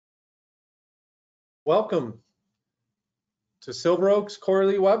Welcome to SilverOak's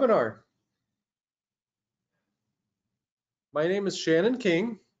quarterly webinar. My name is Shannon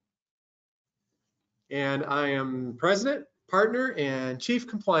King, and I am President, Partner, and Chief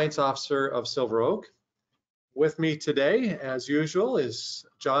Compliance Officer of SilverOak. With me today, as usual, is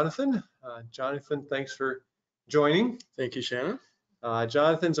Jonathan. Jonathan, thanks for joining. Thank you, Shannon.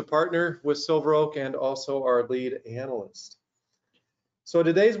 Jonathan's a partner with SilverOak and also our lead analyst. So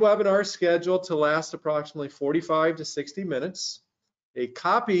today's webinar is scheduled to last approximately 45 to 60 minutes. A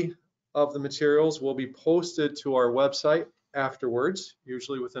copy of the materials will be posted to our website afterwards,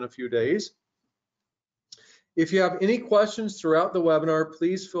 usually within a few days. If you have any questions throughout the webinar,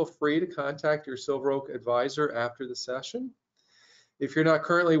 please feel free to contact your SilverOak advisor after the session. If you're not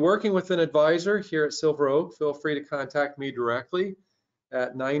currently working with an advisor here at SilverOak, feel free to contact me directly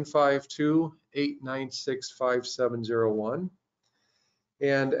at 952-896-5701.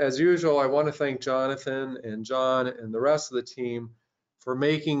 And as usual, I want to thank Jonathan and John and the rest of the team for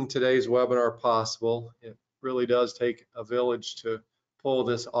making today's webinar possible. It really does take a village to pull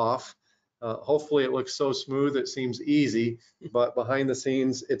this off. Hopefully it looks so smooth it seems easy, but behind the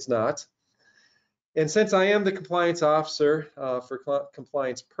scenes it's not. And since I am the compliance officer for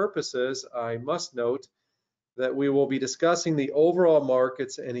compliance purposes, I must note that we will be discussing the overall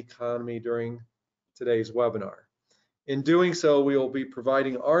markets and economy during today's webinar. In doing so, we will be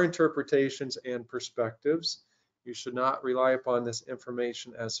providing our interpretations and perspectives. You should not rely upon this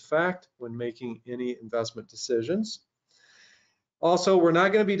information as fact when making any investment decisions. Also, we're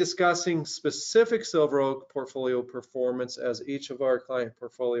not going to be discussing specific SilverOak portfolio performance as each of our client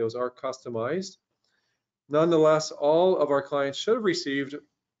portfolios are customized. Nonetheless, all of our clients should have received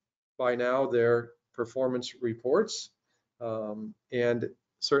by now their performance reports. And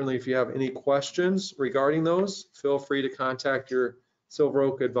certainly, if you have any questions regarding those, feel free to contact your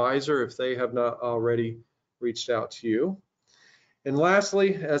SilverOak advisor if they have not already reached out to you. And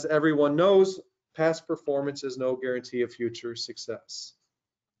lastly, as everyone knows, past performance is no guarantee of future success.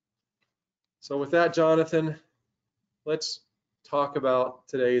 So with that, Jonathan, let's talk about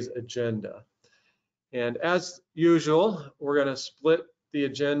today's agenda. And as usual, we're going to split the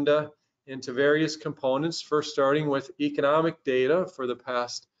agenda into various components, first starting with economic data for the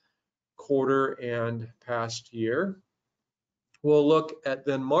past quarter and past year. We'll look at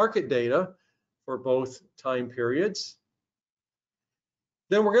then market data for both time periods.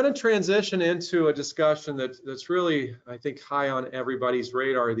 Then we're going to transition into a discussion that's really, I think, high on everybody's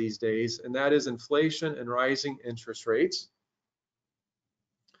radar these days, and that is inflation and rising interest rates.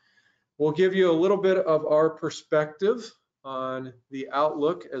 We'll give you a little bit of our perspective on the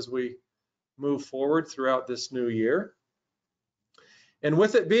outlook as we move forward throughout this new year. And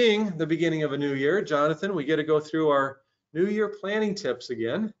with it being the beginning of a new year, Jonathan, we get to go through our new year planning tips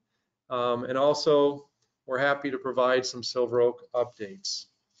again. And also, we're happy to provide some SilverOak updates.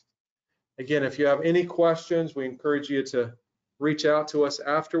 Again, if you have any questions, we encourage you to reach out to us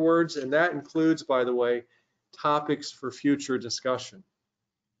afterwards. And that includes, by the way, topics for future discussion.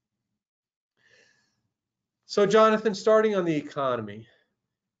 So Jonathan, starting on the economy,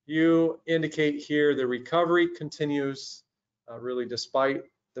 you indicate here the recovery continues really despite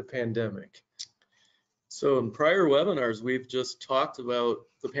the pandemic. So in prior webinars, we've just talked about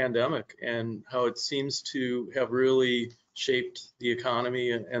the pandemic and how it seems to have really shaped the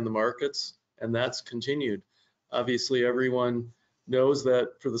economy and the markets, and that's continued. Obviously, everyone knows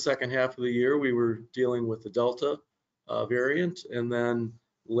that for the second half of the year, we were dealing with the Delta variant, and then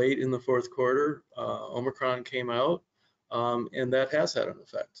late in the fourth quarter, Omicron came out, and that has had an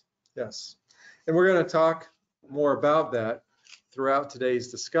effect. Yes, and we're going to talk more about that throughout today's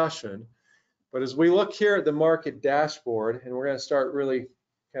discussion. But as we look here at the market dashboard, and we're going to start really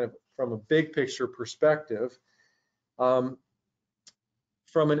kind of from a big picture perspective, from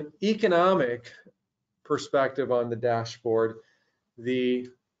an economic perspective on the dashboard, the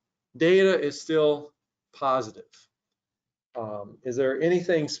data is still positive. Is there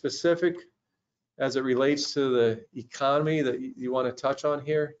anything specific as it relates to the economy that you want to touch on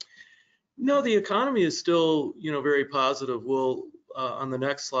here? No, the economy is still, very positive. We'll on the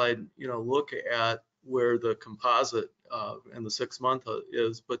next slide, look at where the composite and the 6-month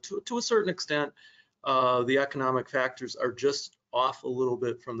is, but to a certain extent, the economic factors are just off a little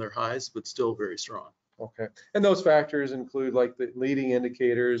bit from their highs, but still very strong. Okay, and those factors include like the leading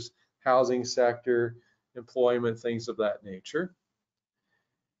indicators, housing sector, employment, things of that nature.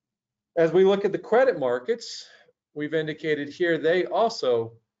 As we look at the credit markets, we've indicated here they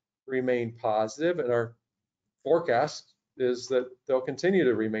also remain positive, and our forecast is that they'll continue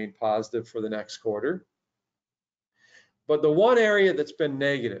to remain positive for the next quarter. But the one area that's been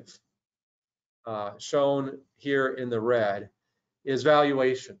negative shown here in the red, is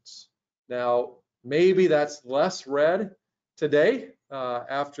valuations. Now, maybe that's less red today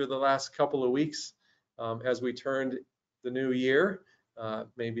after the last couple of weeks as we turned the new year.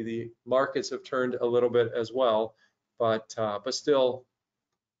 Maybe the markets have turned a little bit as well, but still,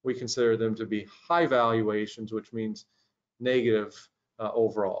 we consider them to be high valuations, which means negative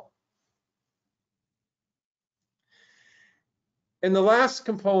overall. And the last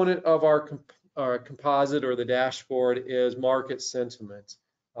component of our composite or the dashboard is market sentiment,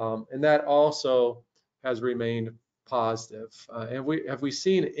 and that also has remained positive. Have we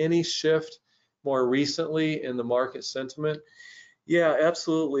seen any shift more recently in the market sentiment? Yeah,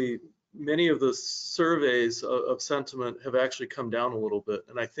 absolutely. Many of the surveys of sentiment have actually come down a little bit,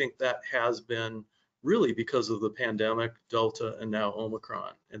 and I think that has been really because of the pandemic, Delta, and now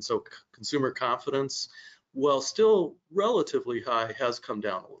Omicron. And so consumer confidence, while still relatively high, has come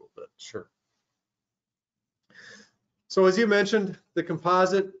down a little bit. Sure. So as you mentioned, the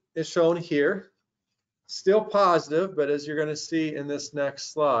composite is shown here, still positive, but as you're going to see in this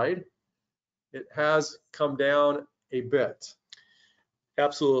next slide, it has come down a bit.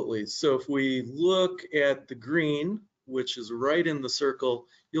 Absolutely. So if we look at the green, which is right in the circle,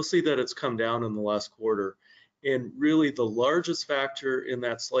 you'll see that it's come down in the last quarter. And really the largest factor in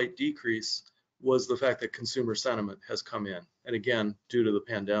that slight decrease was the fact that consumer sentiment has come in, and again, due to the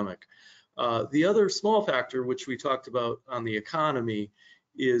pandemic. The other small factor, which we talked about on the economy,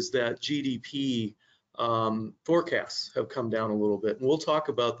 is that GDP forecasts have come down a little bit, and we'll talk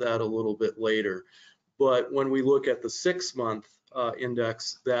about that a little bit later. But when we look at the 6-month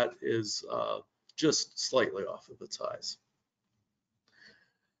index, that is just slightly off of its highs.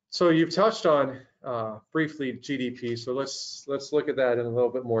 So you've touched on briefly GDP, so let's look at that in a little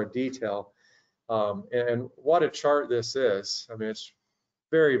bit more detail. And what a chart this is. I mean, it's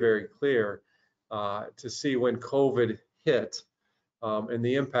very, very clear to see when COVID hit and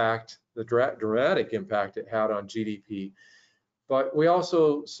the impact, the dramatic impact it had on GDP. But we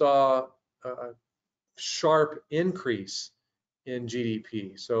also saw a sharp increase in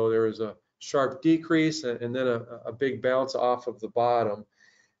GDP. So there was a sharp decrease and then a big bounce off of the bottom,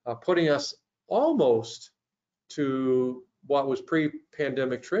 putting us almost to what was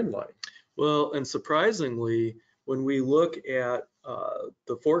pre-pandemic trend line. Well, and surprisingly, when we look at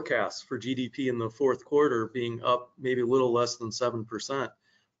the forecast for GDP in the fourth quarter being up maybe a little less than 7%,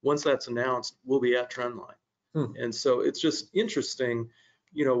 once that's announced, we'll be at trend line. And so it's just interesting,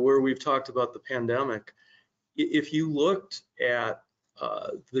 you know, where we've talked about the pandemic. If you looked at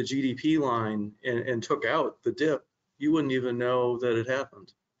the GDP line and took out the dip, you wouldn't even know that it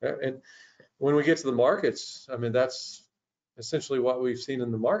happened. And when we get to the markets, I mean, that's essentially what we've seen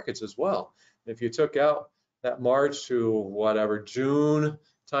in the markets as well. If you took out that March to whatever June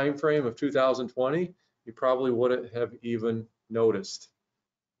timeframe of 2020, you probably wouldn't have even noticed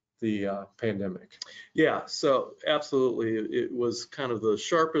the pandemic. Yeah, so absolutely, it was kind of the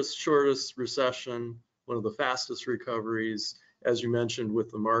sharpest, shortest recession, one of the fastest recoveries, as you mentioned,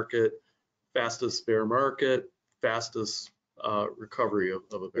 with the market, fastest bear market, fastest recovery of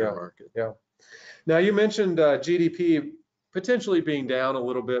a bear market. Yeah. Now you mentioned GDP potentially being down a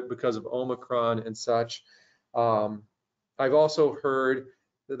little bit because of Omicron and such. I've also heard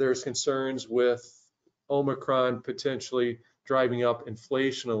that there's concerns with Omicron potentially driving up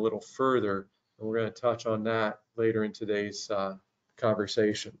inflation a little further, and we're going to touch on that later in today's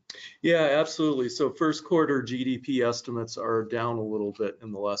conversation. Yeah, absolutely. So first quarter GDP estimates are down a little bit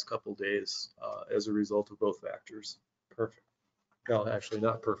in the last couple of days as a result of both factors. Perfect. Well, actually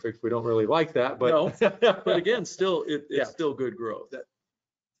not perfect. We don't really like that, but no. But again, still it's still good growth.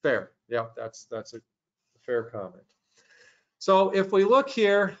 Fair. Yeah, that's a fair comment. So if we look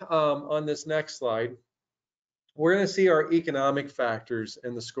here on this next slide, we're going to see our economic factors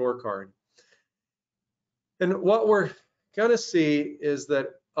in the scorecard. And what we're going to see is that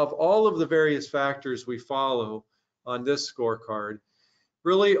of all of the various factors we follow on this scorecard,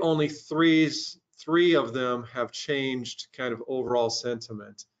 really only three of them have changed kind of overall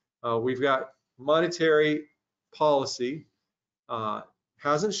sentiment. We've got monetary policy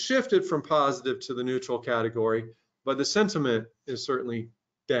hasn't shifted from positive to the neutral category, but the sentiment is certainly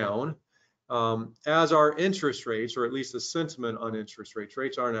down, as are interest rates, or at least the sentiment on interest rates.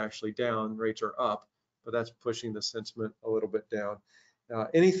 Rates aren't actually down, rates are up, but that's pushing the sentiment a little bit down.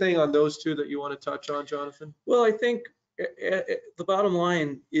 Anything on those two that you want to touch on, Jonathan? Well, I think the bottom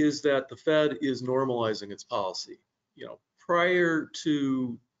line is that the Fed is normalizing its policy. You know, prior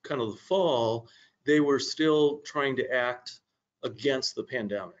to kind of the fall, they were still trying to act against the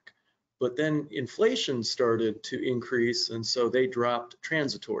pandemic, but then inflation started to increase, and so they dropped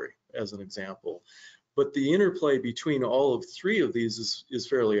transitory as an example. But the interplay between all of three of these is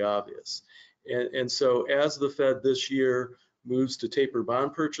fairly obvious. And so as the Fed this year moves to taper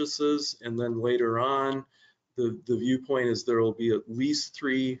bond purchases, and then later on, the viewpoint is there will be at least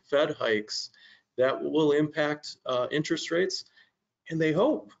 3 Fed hikes that will impact interest rates, and they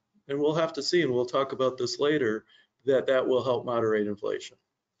hope, and we'll have to see, and we'll talk about this later, that will help moderate inflation.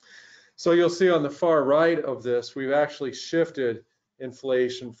 So you'll see on the far right of this, we've actually shifted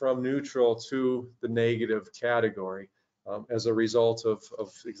inflation from neutral to the negative category as a result of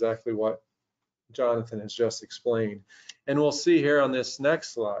exactly what Jonathan has just explained. And we'll see here on this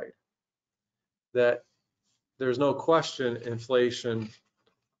next slide that there's no question inflation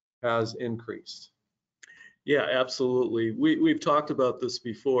has increased. Yeah, absolutely. We've talked about this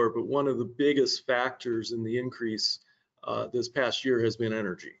before, but one of the biggest factors in the increase this past year has been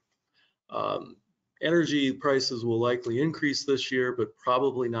energy. Energy prices will likely increase this year, but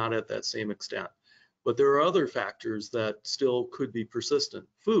probably not at that same extent. But there are other factors that still could be persistent.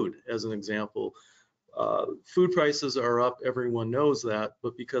 Food, as an example. Food prices are up, everyone knows that,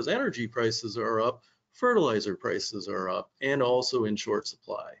 but because energy prices are up, fertilizer prices are up, and also in short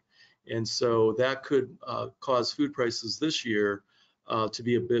supply. And so that could cause food prices this year to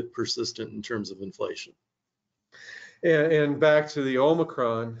be a bit persistent in terms of inflation. And back to the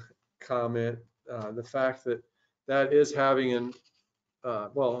Omicron comment, the fact that that is having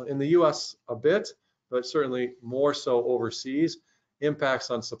well, in the US a bit, but certainly more so overseas, impacts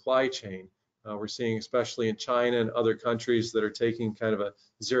on supply chain. We're seeing, especially in China and other countries that are taking kind of a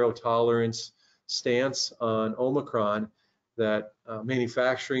zero tolerance stance on Omicron, that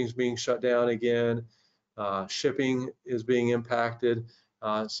manufacturing is being shut down again, shipping is being impacted.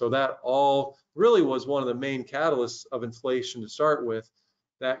 So that all really was one of the main catalysts of inflation to start with.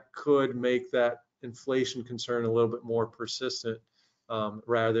 That could make that inflation concern a little bit more persistent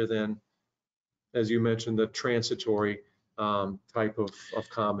rather than, as you mentioned, the transitory type of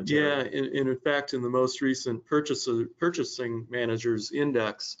commentary. Yeah, in fact, in the most recent Purchasing Managers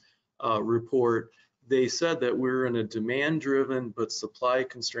Index report, they said that we're in a demand-driven but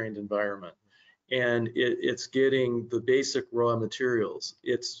supply-constrained environment, and it's getting the basic raw materials.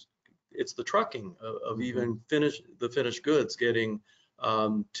 It's the trucking of even the finished goods getting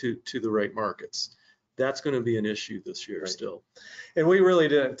to the right markets. That's going to be an issue this year still. And we really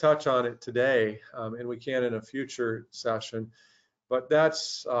didn't touch on it today, and we can in a future session, but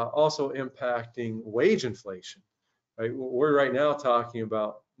that's also impacting wage inflation, right? We're right now talking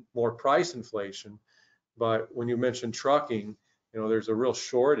about more price inflation, but when you mention trucking, there's a real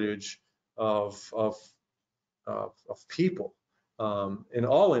shortage of people in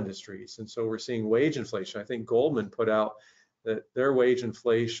all industries, and so we're seeing wage inflation. I think Goldman put out that their wage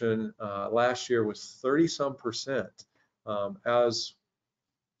inflation last year was 30-some%, as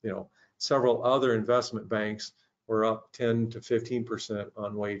several other investment banks were up 10 to 15%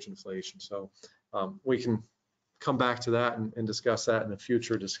 on wage inflation. So we can come back to that and discuss that in a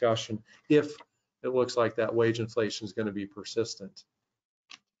future discussion if it looks like that wage inflation is going to be persistent.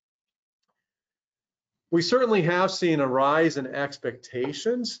 We certainly have seen a rise in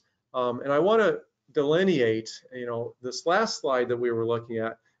expectations, and I want to delineate, this last slide that we were looking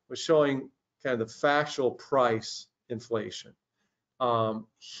at was showing kind of the factual price inflation.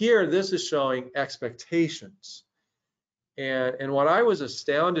 Here, this is showing expectations. And what I was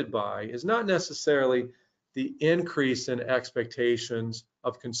astounded by is not necessarily the increase in expectations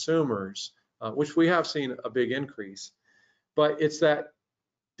of consumers, which we have seen a big increase, but it's that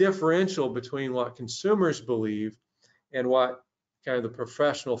differential between what consumers believe and what kind of the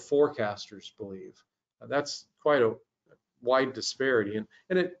professional forecasters believe. That's quite a wide disparity, and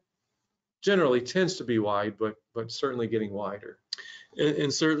it generally tends to be wide, but certainly getting wider.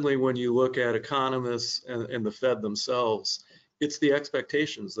 And certainly when you look at economists and the Fed themselves, it's the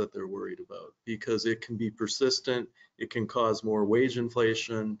expectations that they're worried about, because it can be persistent, it can cause more wage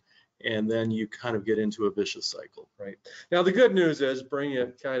inflation, and then you kind of get into a vicious cycle. Right. Now, the good news is, bringing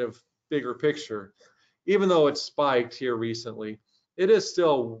it kind of bigger picture, even though it's spiked here recently, it is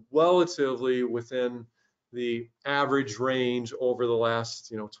still relatively within the average range over the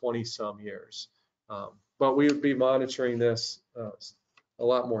last 20-some years. But we would be monitoring this a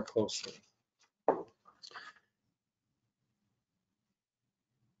lot more closely.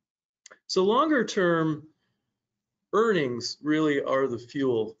 So longer term earnings really are the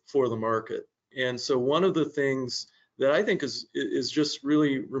fuel for the market. And so one of the things that I think is just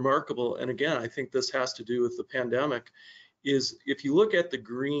really remarkable, and again, I think this has to do with the pandemic, is if you look at the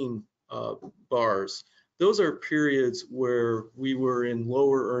green bars, those are periods where we were in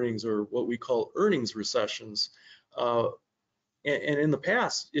lower earnings, or what we call earnings recessions, And in the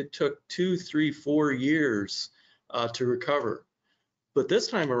past, it took 2, 3, 4 years to recover. But this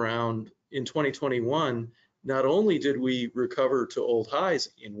time around in 2021, not only did we recover to old highs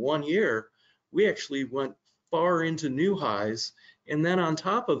in 1 year, we actually went far into new highs. And then on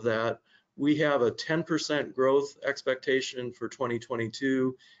top of that, we have a 10% growth expectation for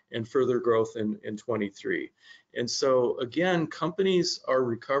 2022 and further growth in 23. And so again, companies are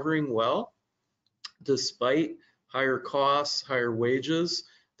recovering well despite higher costs, higher wages.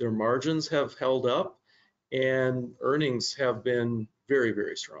 Their margins have held up and earnings have been very,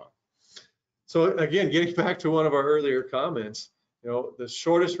 very strong. So again, getting back to one of our earlier comments, the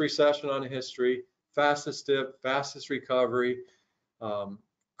shortest recession on history, fastest dip, fastest recovery.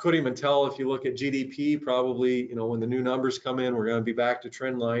 Couldn't even tell if you look at GDP, probably, when the new numbers come in, we're going to be back to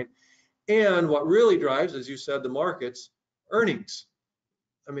trend line. And what really drives, as you said, the markets, earnings.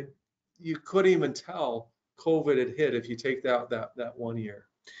 I mean, you couldn't even tell COVID had hit if you take that 1 year.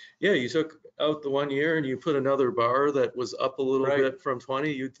 Yeah, you took out the 1 year and you put another bar that was up a little bit from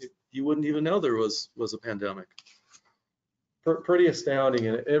 20, you wouldn't even know there was a pandemic. Pretty astounding,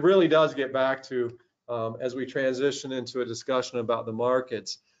 and it really does get back to, as we transition into a discussion about the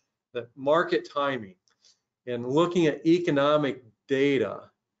markets, that market timing and looking at economic data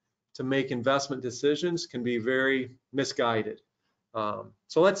to make investment decisions can be very misguided.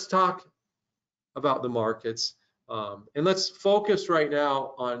 So let's talk about the markets, and let's focus right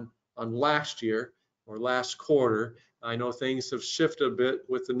now on last year or last quarter. I know things have shifted a bit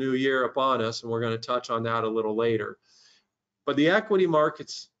with the new year upon us, and we're going to touch on that a little later. But the equity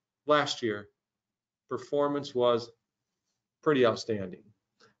markets last year, performance was pretty outstanding.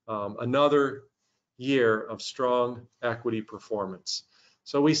 Another year of strong equity performance.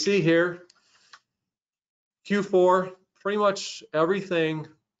 So we see here Q4, pretty much everything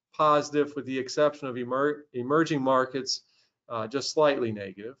positive with the exception of emerging markets, just slightly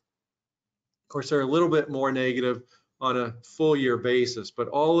negative. Of course, they're a little bit more negative on a full year basis, but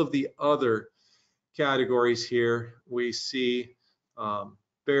all of the other categories here, we see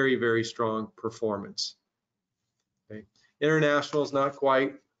very, very strong performance. Okay. International is not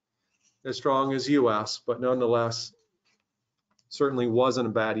quite as strong as US, but nonetheless, certainly wasn't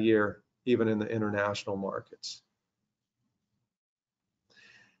a bad year, even in the international markets.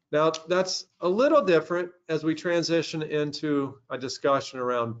 Now, that's a little different as we transition into a discussion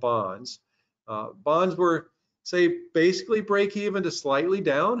around bonds. Bonds were, say, basically break even to slightly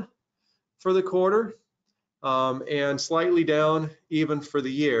down for the quarter, and slightly down even for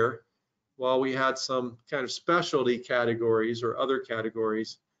the year, while we had some kind of specialty categories or other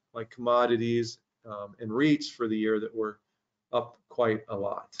categories like commodities and REITs for the year that were up quite a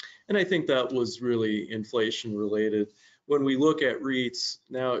lot. And I think that was really inflation related. When we look at REITs,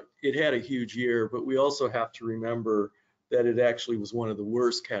 now it had a huge year, but we also have to remember that it actually was one of the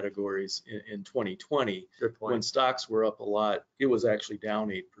worst categories in 2020. Good point. When stocks were up a lot, it was actually down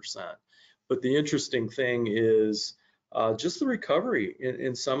 8%. But the interesting thing is just the recovery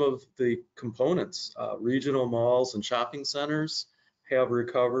in some of the components. Regional malls and shopping centers have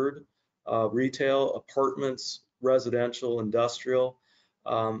recovered. Retail, apartments, residential, industrial.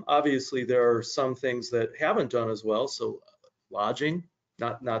 Obviously, there are some things that haven't done as well. So lodging,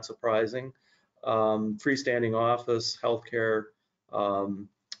 not surprising. Freestanding office, healthcare,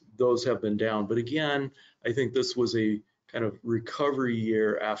 those have been down. But again, I think this was a kind of recovery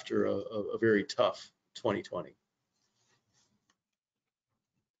year after a very tough 2020.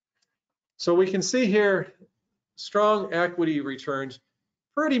 So we can see here strong equity returns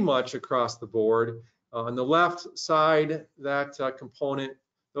pretty much across the board. On the left side, that component,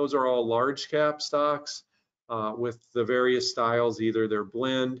 those are all large cap stocks with the various styles, either they're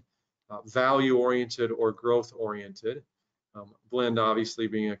blend, value oriented or growth oriented. Blend obviously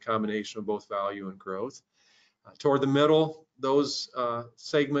being a combination of both value and growth. Toward the middle, those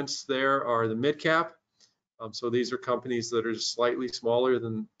segments there are the mid cap. So these are companies that are just slightly smaller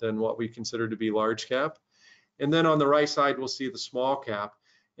than what we consider to be large cap. And then on the right side, we'll see the small cap.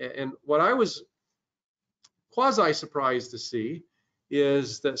 And what I was quasi surprised to see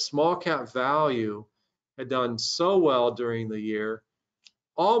is that small cap value had done so well during the year,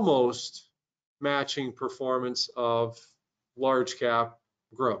 almost matching performance of large cap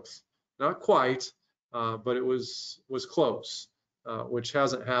growth. Not quite, but it was close, which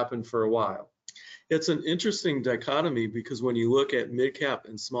hasn't happened for a while. It's an interesting dichotomy because when you look at mid cap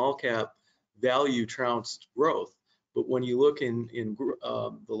and small cap, value trounced growth. But when you look in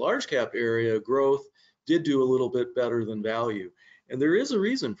the large cap area, growth did do a little bit better than value. And there is a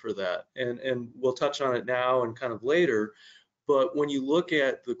reason for that. And we'll touch on it now and kind of later. But when you look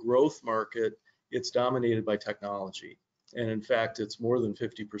at the growth market, it's dominated by technology. And in fact, it's more than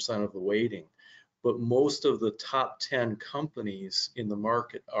 50% of the weighting. But most of the top 10 companies in the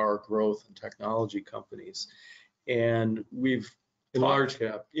market are growth and technology companies. And we've in large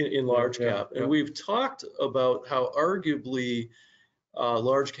cap. In large cap. And we've talked about how arguably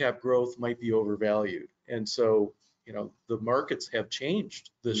large cap growth might be overvalued. And so, you know, the markets have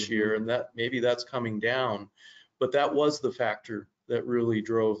changed this year, and that maybe that's coming down, but that was the factor that really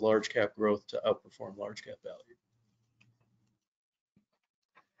drove large cap growth to outperform large cap value.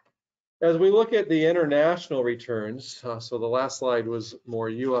 As we look at the international returns, so the last slide was more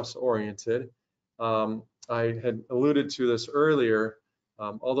US oriented. I had alluded to this earlier,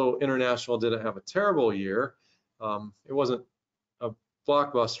 although international didn't have a terrible year, it wasn't a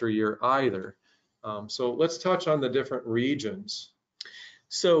blockbuster year either. So let's touch on the different regions.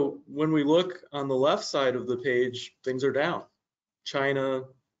 So when we look on the left side of the page, things are down. China,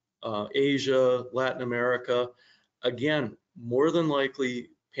 Asia, Latin America, again, more than likely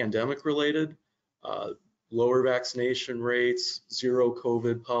pandemic related, lower vaccination rates, zero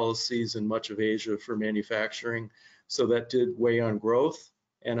COVID policies in much of Asia for manufacturing. So that did weigh on growth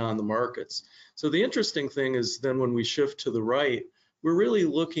and on the markets. So the interesting thing is then when we shift to the right, we're really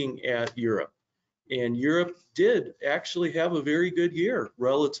looking at Europe. And Europe did actually have a very good year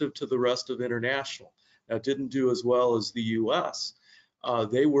relative to the rest of international. Now, it didn't do as well as the US.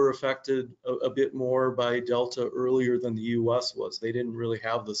 They were affected a bit more by Delta earlier than the US was. They didn't really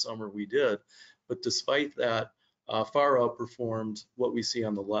have the summer we did. But despite that, far outperformed what we see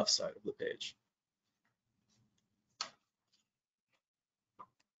on the left side of the page.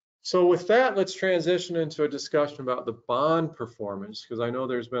 So with that, let's transition into a discussion about the bond performance, because I know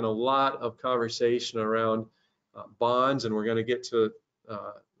there's been a lot of conversation around bonds, and we're going to get to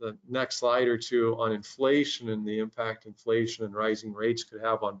the next slide or two on inflation and the impact inflation and rising rates could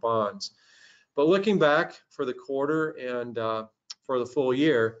have on bonds. But looking back for the quarter and for the full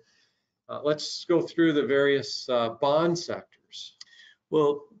year, let's go through the various bond sectors.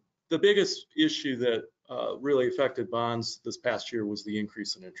 Well, the biggest issue that really affected bonds this past year was the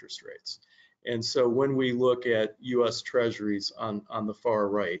increase in interest rates. And so when we look at US Treasuries on the far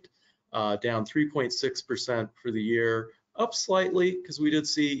right, down 3.6% for the year, up slightly because we did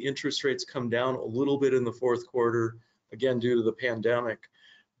see interest rates come down a little bit in the fourth quarter, again, due to the pandemic,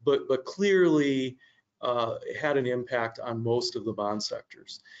 but clearly had an impact on most of the bond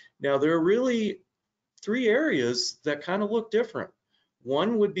sectors. Now, there are really three areas that kind of look different.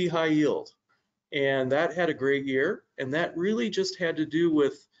 One would be high yield, and that had a great year, and that really just had to do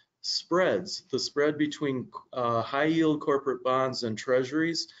with spreads. The spread between high yield corporate bonds and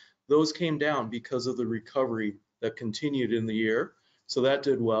treasuries, those came down because of the recovery that continued in the year, so that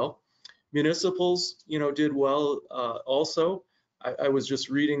did well. Municipals, you know, did well also. I was just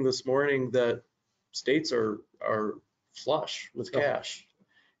reading this morning that states are flush with cash,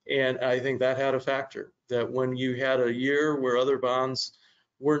 and I think that had a factor, that when you had a year where other bonds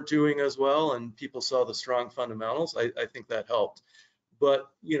weren't doing as well and people saw the strong fundamentals, I think that helped. But,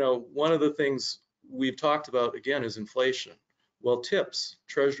 you know, one of the things we've talked about, again, is inflation. Well, TIPS,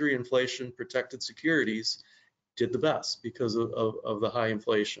 Treasury Inflation Protected Securities, did the best because of the high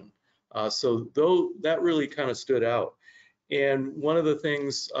inflation. So though that really kind of stood out. And one of the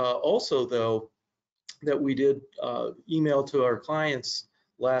things also, though, that we did email to our clients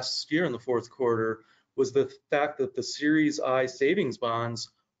last year in the fourth quarter was the fact that the Series I savings bonds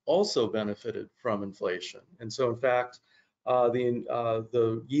also benefited from inflation. And so, in fact,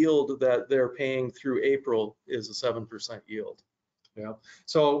 the yield that they're paying through April is a 7% yield. Yeah.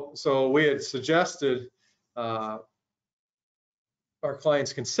 So we had suggested our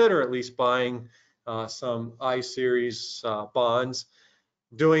clients consider at least buying some I series bonds.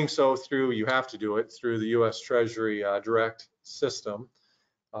 Doing so through, you have to do it through the U.S. Treasury direct system.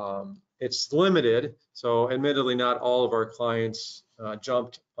 It's limited, so admittedly not all of our clients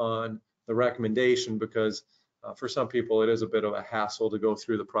jumped on the recommendation because for some people it is a bit of a hassle to go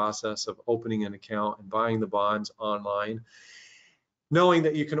through the process of opening an account and buying the bonds online, knowing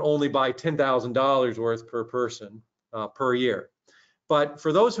that you can only buy $10,000 worth per person per year. But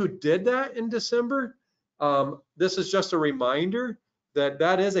for those who did that in December, this is just a reminder that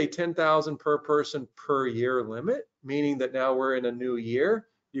that is a $10,000 per person per year limit, meaning that now we're in a new year,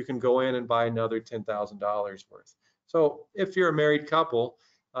 you can go in and buy another $10,000 worth. So if you're a married couple,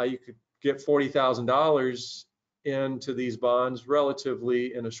 you could get $40,000 into these bonds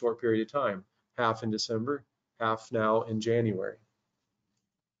relatively in a short period of time, half in December, half now in January.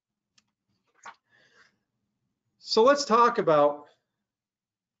 So let's talk about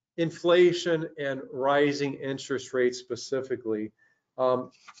inflation and rising interest rates specifically.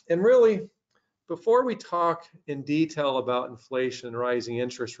 And really, before we talk in detail about inflation and rising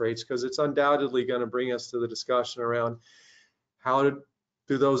interest rates, because it's undoubtedly going to bring us to the discussion around how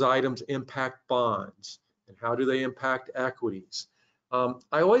do those items impact bonds and how do they impact equities. I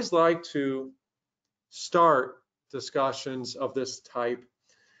always like to start discussions of this type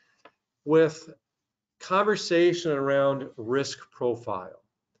with conversation around risk profile.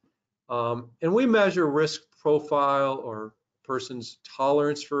 And we measure risk profile or person's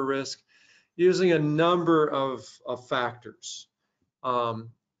tolerance for risk using a number of factors.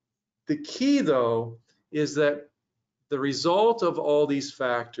 The key, though, is that the result of all these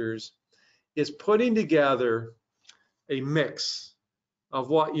factors is putting together a mix of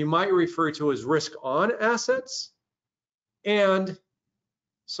what you might refer to as risk on assets and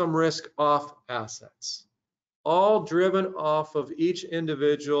some risk off assets, all driven off of each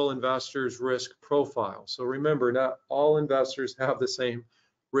individual investor's risk profile. So remember, not all investors have the same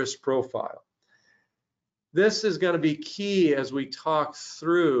risk profile. This is going to be key as we talk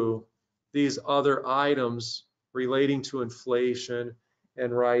through these other items relating to inflation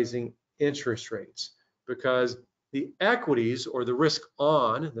and rising interest rates, because the equities or the risk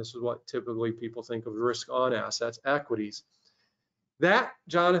on, this is what typically people think of risk on assets, equities, that,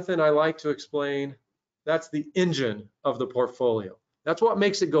 Jonathan, I like to explain, that's the engine of the portfolio. That's what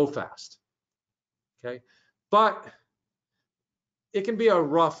makes it go fast, okay? But it can be a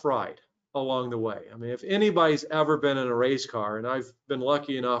rough ride along the way. I mean, if anybody's ever been in a race car, and I've been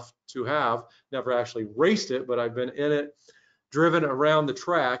lucky enough to have, never actually raced it, but I've been in it, driven around the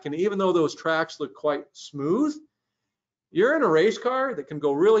track, and even though those tracks look quite smooth, you're in a race car that can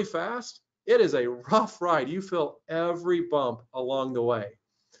go really fast. It is a rough ride. You feel every bump along the way.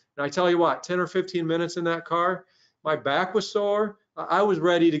 And I tell you what, 10 or 15 minutes in that car, my back was sore. I was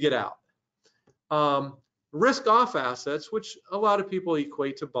ready to get out. Risk off assets, which a lot of people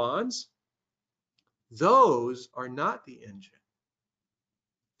equate to bonds, those are not the engine.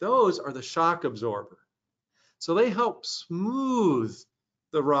 Those are the shock absorber. So they help smooth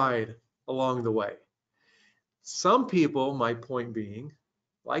the ride along the way. Some people, my point being,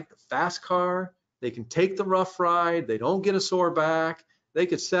 like the fast car, they can take the rough ride, they don't get a sore back, they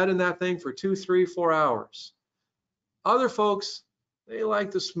could sit in that thing for 2, 3, 4 hours. Other folks, they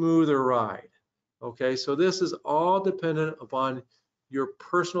like the smoother ride. Okay, so this is all dependent upon your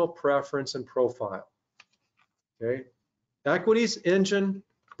personal preference and profile. Okay, equities, engine,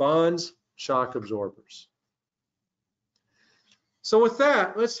 bonds, shock absorbers. So with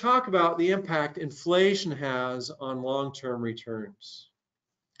that, let's talk about the impact inflation has on long-term returns.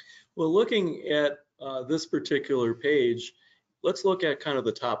 Well, looking at this particular page, let's look at kind of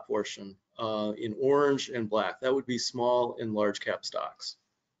the top portion in orange and black. That would be small and large cap stocks.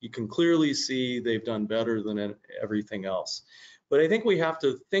 You can clearly see they've done better than everything else. But I think we have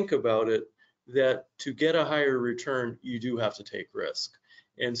to think about it that to get a higher return, you do have to take risk.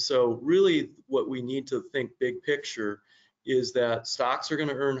 And so really what we need to think big picture is that stocks are going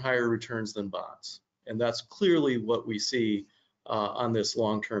to earn higher returns than bonds. And that's clearly what we see on this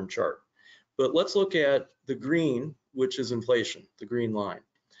long-term chart. But let's look at the green, which is inflation, the green line.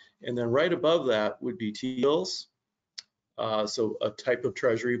 And then right above that would be T-bills, so a type of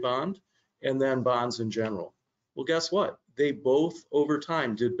treasury bond, and then bonds in general. Well, guess what? They both over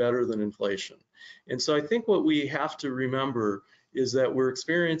time did better than inflation. And so I think what we have to remember is that we're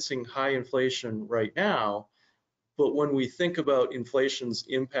experiencing high inflation right now, but when we think about inflation's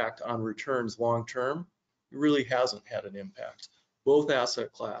impact on returns long term, it really hasn't had an impact. Both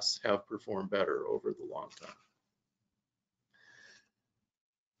asset classes have performed better over the long term.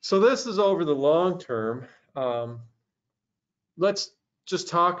 So this is over the long term. Let's just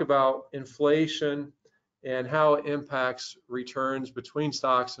talk about inflation and how it impacts returns between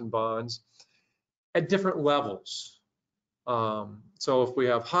stocks and bonds at different levels. So if we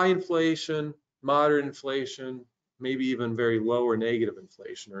have high inflation, moderate inflation, maybe even very low or negative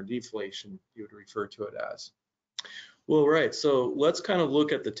inflation or deflation, you would refer to it as. Well, right. So let's kind of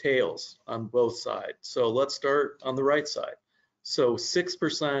look at the tails on both sides. So let's start on the right side. So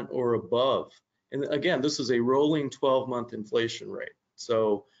 6% or above. And again, this is a rolling 12-month inflation rate.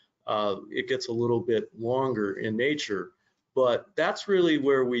 So it gets a little bit longer in nature, but that's really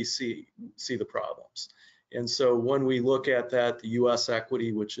where we see the problems. And so when we look at that, the US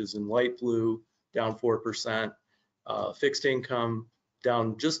equity, which is in light blue, down 4%, fixed income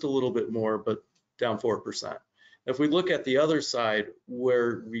down just a little bit more, but down 4%. If we look at the other side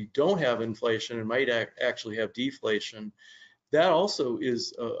where we don't have inflation and might actually have deflation, that also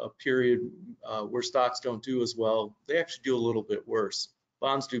is a period where stocks don't do as well. They actually do a little bit worse.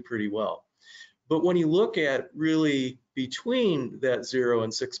 Bonds do pretty well. But when you look at really between that 0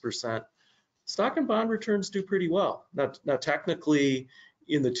 and 6%, stock and bond returns do pretty well. Now technically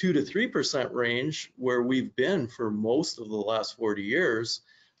in the 2 to 3% range where we've been for most of the last 40 years,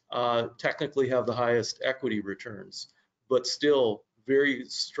 technically have the highest equity returns, but still very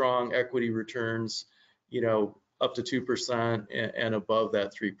strong equity returns, up to 2% and above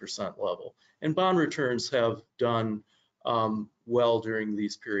that 3% level. And bond returns have done well during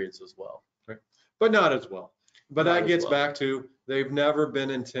these periods as well. Right. But not as well. But Not that as gets well. back to, they've never been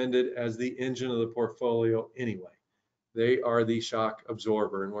intended as the engine of the portfolio anyway. They are the shock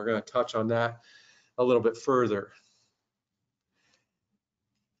absorber, and we're going to touch on that a little bit further.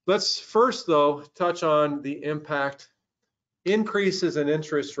 Let's first, though, touch on the impact increases in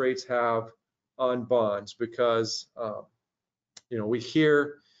interest rates have on bonds, because we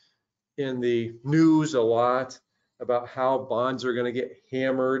hear in the news a lot about how bonds are going to get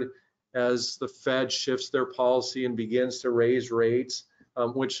hammered as the Fed shifts their policy and begins to raise rates,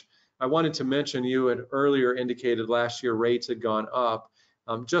 which I wanted to mention, you had earlier indicated last year rates had gone up.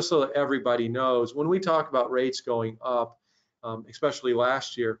 Just so that everybody knows, when we talk about rates going up, especially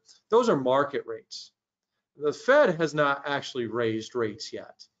last year, those are market rates. The Fed has not actually raised rates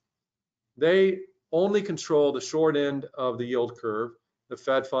yet. They only control the short end of the yield curve. The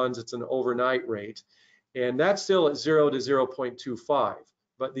Fed funds, it's an overnight rate, and that's still at 0 to 0.25.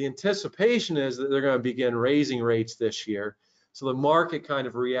 But the anticipation is that they're going to begin raising rates this year. So the market kind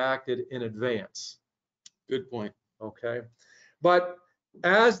of reacted in advance. Good point. Okay. But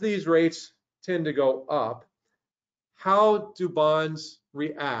as these rates tend to go up, how do bonds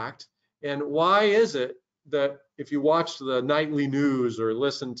react? And why is it that if you watch the nightly news or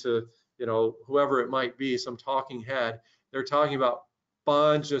listen to, whoever it might be, some talking head, they're talking about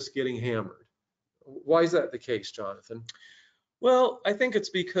bonds just getting hammered? Why is that the case, Jonathan? Well, I think it's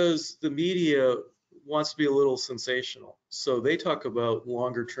because the media wants to be a little sensational. So they talk about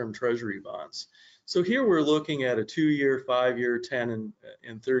longer term treasury bonds. So here we're looking at a 2-year, 5-year, 10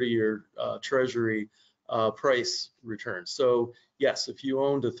 and 30-year treasury price return. So yes, if you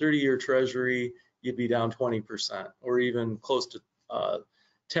owned a 30-year treasury, you'd be down 20%, or even close to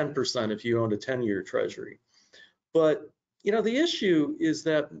 10% if you owned a 10-year treasury. But the issue is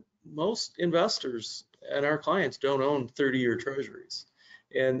that most investors and our clients don't own 30-year treasuries.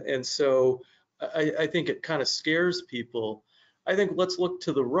 And so I think it kind of scares people. I think let's look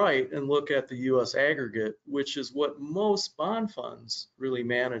to the right and look at the US aggregate, which is what most bond funds really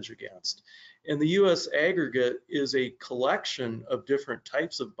manage against. And the US aggregate is a collection of different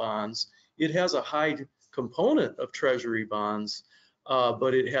types of bonds. It has a high component of treasury bonds,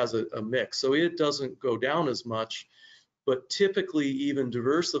 but it has a mix. So it doesn't go down as much. But typically even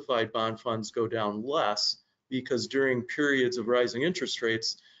diversified bond funds go down less, because during periods of rising interest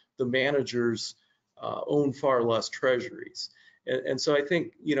rates, the managers own far less treasuries. And so I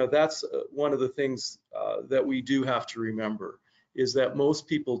think, that's one of the things that we do have to remember, is that most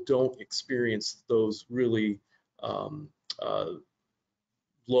people don't experience those really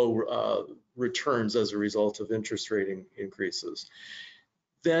low returns as a result of interest rate increases.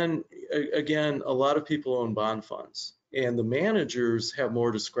 Then again, a lot of people own bond funds, and the managers have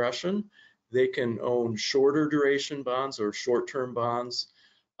more discretion. They can own shorter duration bonds or short-term bonds.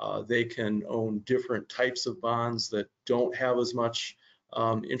 They can own different types of bonds that don't have as much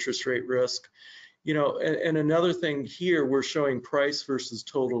interest rate risk. And another thing here, we're showing price versus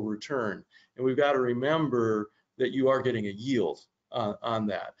total return. And we've got to remember that you are getting a yield on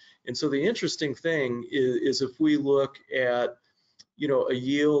that. And so the interesting thing is if we look at a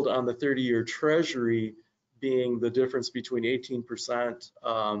yield on the 30-year treasury being the difference between 18%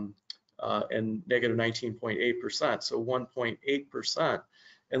 and negative 19.8%, so 1.8%,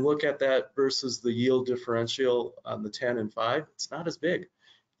 and look at that versus the yield differential on the 10 and 5, it's not as big.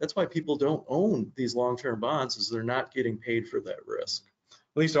 That's why people don't own these long-term bonds, is they're not getting paid for that risk.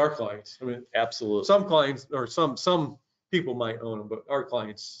 At least our clients. I mean, absolutely. Some clients, or some people might own them, but our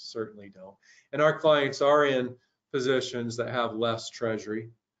clients certainly don't. And our clients are in positions that have less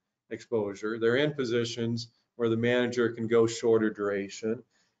treasury exposure. They're in positions where the manager can go shorter duration.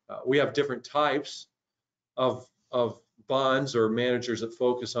 We have different types of bonds, or managers that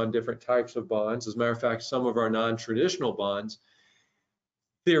focus on different types of bonds. As a matter of fact, some of our non-traditional bonds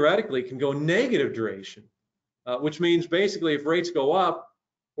theoretically can go negative duration, which means basically if rates go up,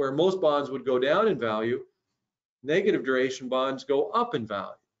 where most bonds would go down in value, negative duration bonds go up in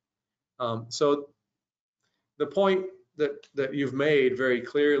value. So the point that you've made very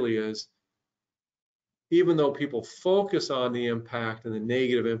clearly is, even though people focus on the impact and the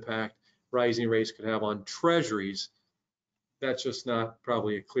negative impact rising rates could have on treasuries, that's just not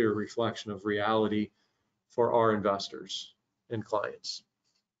probably a clear reflection of reality for our investors and clients.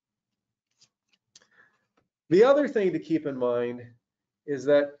 The other thing to keep in mind is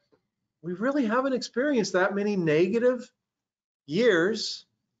that we really haven't experienced that many negative years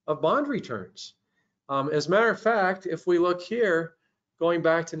of bond returns. As a matter of fact, if we look here, going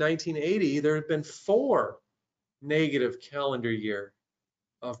back to 1980, there have been 4 negative calendar year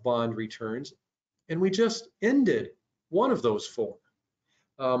of bond returns, and we just ended one of those 4.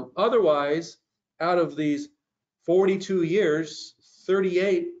 Otherwise, out of these 42 years,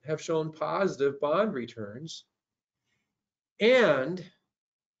 38 have shown positive bond returns, and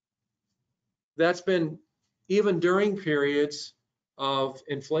that's been even during periods of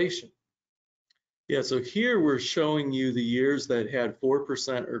inflation. Yeah, so here we're showing you the years that had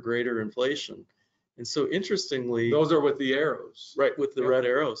 4% or greater inflation. And so interestingly, Those are with the arrows. right, with the Yep. red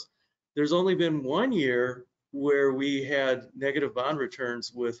arrows, there's only been 1 year where we had negative bond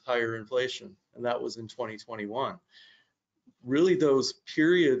returns with higher inflation, and that was in 2021. Really, those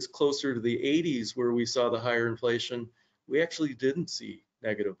periods closer to the 80s where we saw the higher inflation, we actually didn't see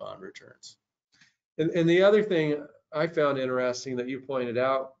negative bond returns. And the other thing I found interesting that you pointed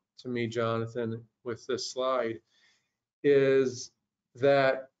out to me, Jonathan, with this slide is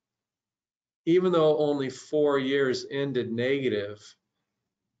that even though only 4 years ended negative,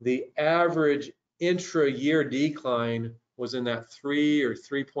 the average intra-year decline was in that 3 or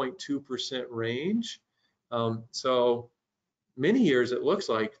 3.2% range. So many years it looks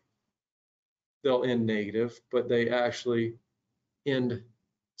like they'll end negative, but they actually end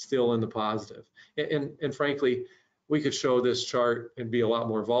still in the positive. And frankly, we could show this chart and be a lot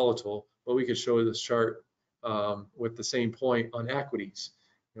more volatile, but we could show this chart with the same point on equities.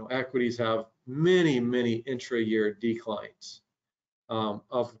 You know, equities have many, many intra-year declines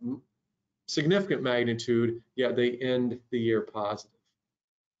of significant magnitude, yet they end the year positive.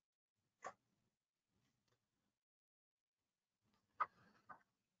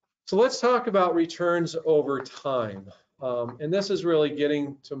 So let's talk about returns over time. And this is really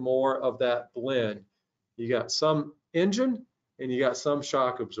getting to more of that blend. You got some engine and you got some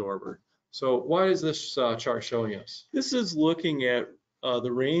shock absorber. So what is this chart showing us? This is looking at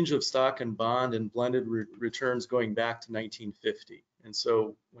the range of stock and bond and blended returns going back to 1950. And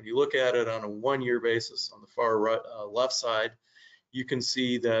so when you look at it on a 1-year basis on the far right, left side, you can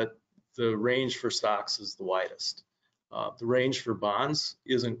see that the range for stocks is the widest. The range for bonds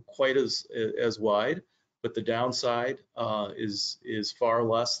isn't quite as wide, but the downside is far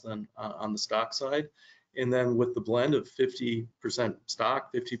less than on the stock side. And then with the blend of 50%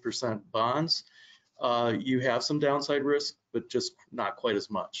 stock, 50% bonds, you have some downside risk, but just not quite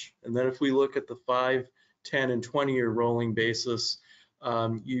as much. And then if we look at the 5, 10, and 20-year rolling basis,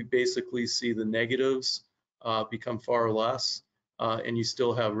 you basically see the negatives become far less, and you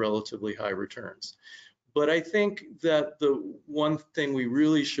still have relatively high returns. But I think that the one thing we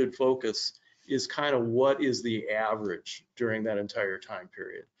really should focus is kind of what is the average during that entire time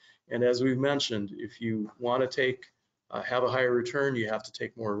period. And as we've mentioned, if you want to have a higher return, you have to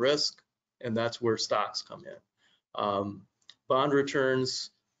take more risk, and that's where stocks come in. Bond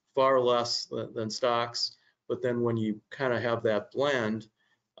returns far less than stocks, but then when you kind of have that blend,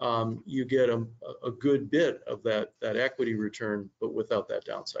 you get a good bit of that equity return, but without that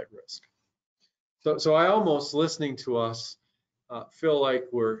downside risk. So I almost, listening to us, feel like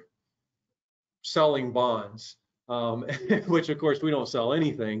we're selling bonds, which of course we don't sell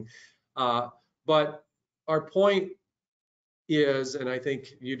anything. But our point is, and I think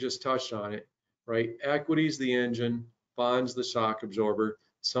you just touched on it, right? Equity's the engine, bonds the shock absorber.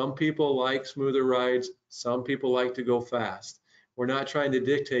 Some people like smoother rides, some people like to go fast. We're not trying to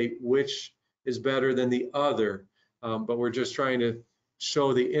dictate which is better than the other, but we're just trying to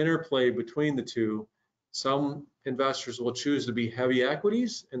show the interplay between the two. Some investors will choose to be heavy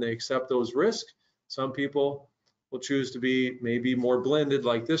equities and they accept those risks. Some people will choose to be maybe more blended,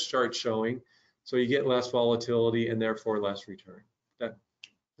 like this chart showing, so you get less volatility and therefore less return. That,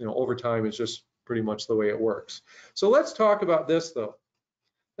 over time is just pretty much the way it works. So let's talk about this though.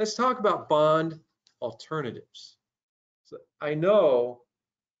 Let's talk about bond alternatives. So I know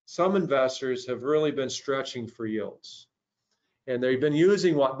some investors have really been stretching for yields, and they've been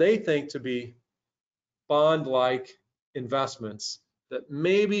using what they think to be bond-like investments that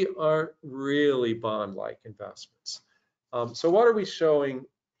maybe aren't really bond-like investments. So what are we showing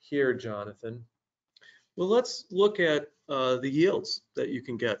here, Jonathan? Well, let's look at the yields that you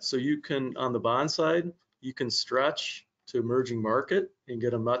can get. So you can, on the bond side, you can stretch to emerging market and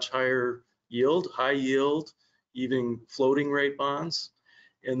get a much higher yield, high yield, even floating rate bonds.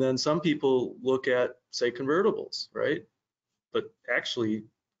 And then some people look at, say, convertibles, right? But actually,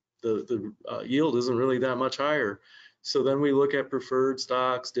 the yield isn't really that much higher. So then we look at preferred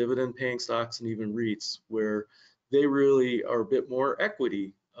stocks, dividend paying stocks, and even REITs, where they really are a bit more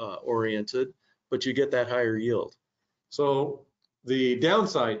equity oriented, but you get that higher yield. So the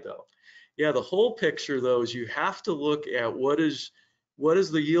downside though? Yeah, the whole picture though is you have to look at what is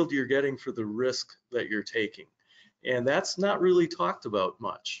the yield you're getting for the risk that you're taking. And that's not really talked about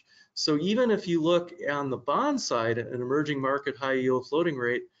much. So even if you look on the bond side, an emerging market high yield floating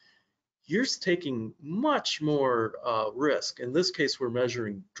rate, you're taking much more risk. In this case, we're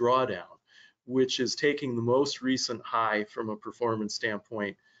measuring drawdown, which is taking the most recent high from a performance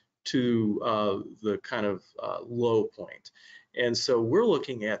standpoint to the kind of low point. And so we're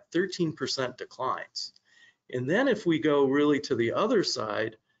looking at 13% declines. And then if we go really to the other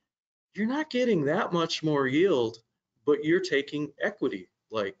side, you're not getting that much more yield, but you're taking equity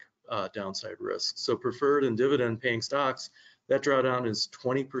like downside risk. So preferred and dividend paying stocks, that drawdown is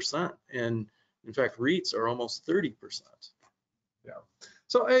 20%. And in fact, REITs are almost 30%. Yeah.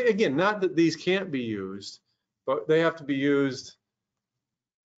 So again, not that these can't be used, but they have to be used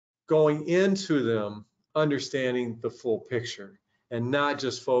going into them, understanding the full picture and not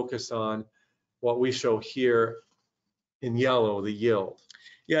just focus on what we show here in yellow, the yield.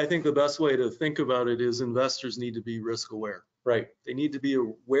 Yeah, I think the best way to think about it is investors need to be risk aware. Right. They need to be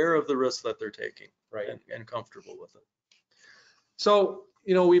aware of the risk that they're taking, right, and comfortable with it. So,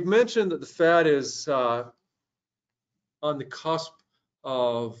 we've mentioned that the Fed is on the cusp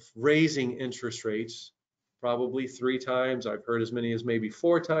of raising interest rates, probably 3 times. I've heard as many as maybe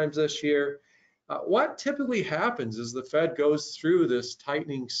 4 times this year. What typically happens as the Fed goes through this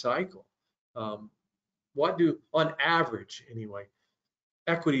tightening cycle? What do, on average anyway,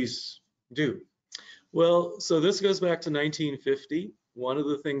 equities do? Well, so this goes back to 1950. One of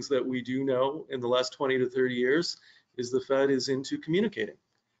the things that we do know in the last 20 to 30 years is the Fed is into communicating.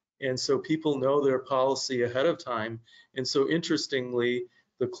 And so people know their policy ahead of time. And so interestingly,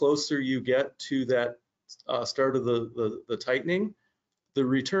 the closer you get to that start of the tightening, the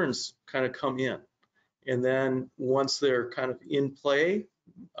returns kind of come in. And then once they're kind of in play,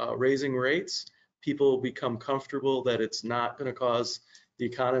 raising rates, people become comfortable that it's not going to cause the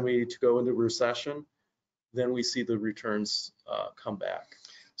economy to go into recession. Then we see the returns come back.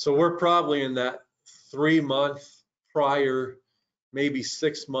 So we're probably in that 3-month prior, maybe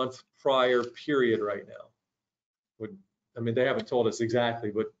 6-month prior period right now. They haven't told us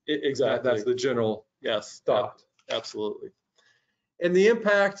exactly, but exactly, that's the general thought. Absolutely. And the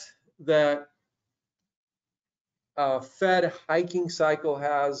impact that Fed hiking cycle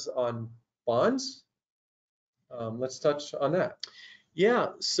has on bonds, let's touch on that. Yeah,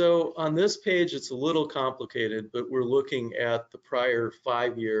 so on this page, it's a little complicated, but we're looking at the prior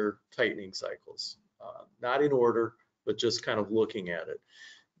 5-year tightening cycles, not in order, but just kind of looking at it.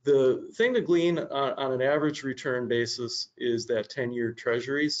 The thing to glean on an average return basis is that 10-year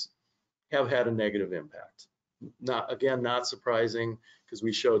treasuries have had a negative impact. Not surprising, because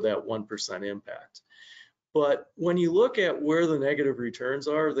we showed that 1% impact. But when you look at where the negative returns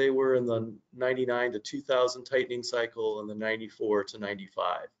are, they were in the 99 to 2000 tightening cycle and the 94 to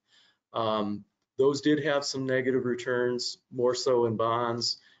 95. Those did have some negative returns, more so in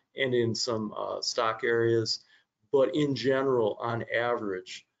bonds and in some stock areas. But in general, on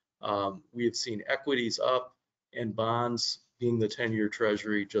average, we have seen equities up and bonds, being the 10-year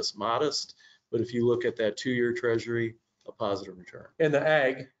treasury, just modest. But if you look at that 2-year treasury, a positive return. And the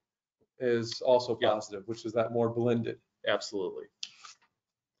ag is also positive, which is that more blended. Absolutely.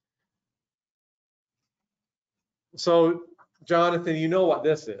 So, Jonathan, you know what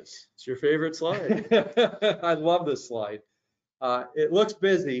this is. It's your favorite slide. I love this slide. It looks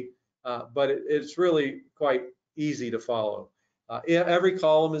busy, but it's really quite easy to follow. Every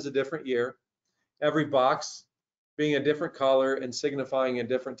column is a different year, every box being a different color and signifying a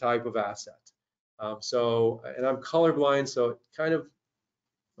different type of asset. And I'm colorblind, so it kind of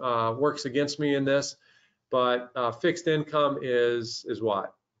works against me in this, but fixed income is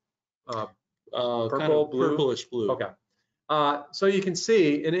what? Purple, kind of blue? Purplish blue. Okay. So you can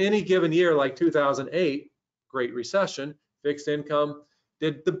see in any given year, like 2008, Great Recession, fixed income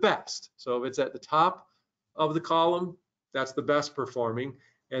did the best. So if it's at the top of the column, that's the best performing,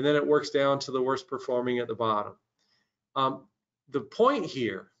 and then it works down to the worst performing at the bottom. The point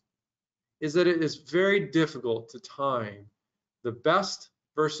here is that it is very difficult to time the best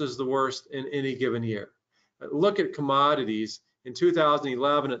versus the worst in any given year. Look at commodities in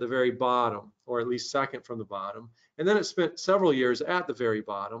 2011 at the very bottom, or at least second from the bottom, and then it spent several years at the very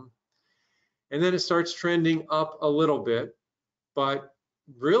bottom, and then it starts trending up a little bit, but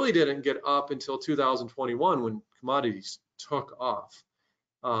really didn't get up until 2021 when commodities took off.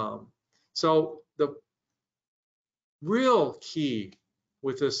 So real key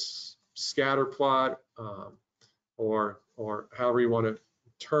with this scatter plot, or however you want to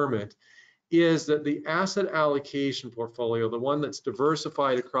term it, is that the asset allocation portfolio, the one that's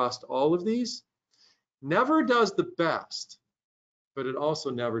diversified across all of these, never does the best, but it also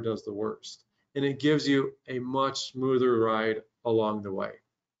never does the worst. And it gives you a much smoother ride along the way.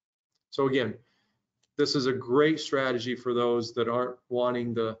 So again, this is a great strategy for those that aren't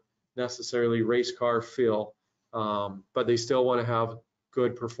wanting the necessarily race car feel, but they still want to have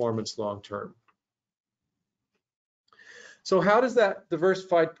good performance long term. So how does that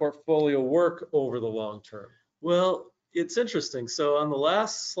diversified portfolio work over the long term? Well, it's interesting. So on the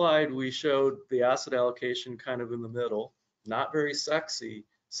last slide, we showed the asset allocation kind of in the middle, not very sexy.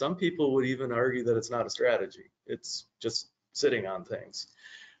 Some people would even argue that it's not a strategy. It's just sitting on things.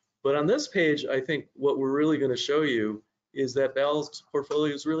 But on this page, I think what we're really going to show you is that balanced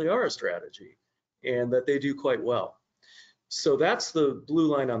portfolios really are a strategy and that they do quite well. So that's the blue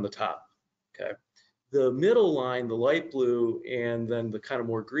line on the top, okay? The middle line, the light blue, and then the kind of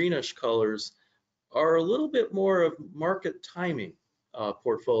more greenish colors are a little bit more of market timing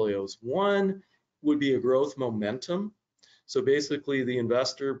portfolios. One would be a growth momentum. So basically the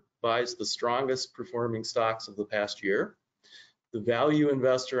investor buys the strongest performing stocks of the past year. The value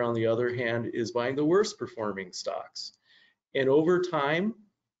investor, on the other hand, is buying the worst performing stocks. And over time,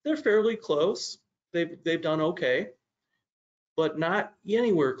 they're fairly close. They've done okay, but not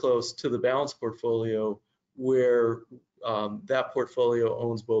anywhere close to the balanced portfolio where that portfolio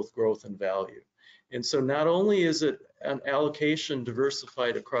owns both growth and value. And so not only is it an allocation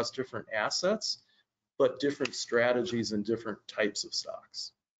diversified across different assets, but different strategies and different types of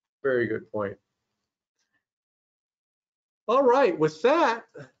stocks. Very good point. All right, with that,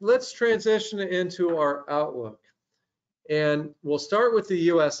 let's transition into our outlook. And we'll start with the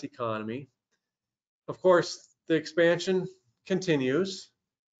US economy. Of course, the expansion continues.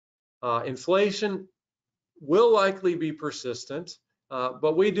 Inflation will likely be persistent,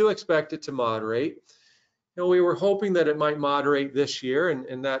 but we do expect it to moderate. You know, we were hoping that it might moderate this year,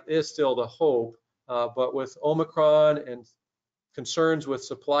 and that is still the hope. But with Omicron and concerns with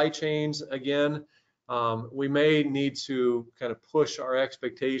supply chains again, we may need to kind of push our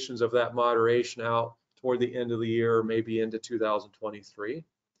expectations of that moderation out toward the end of the year, or maybe into 2023.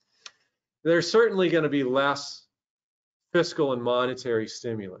 There's certainly going to be less fiscal and monetary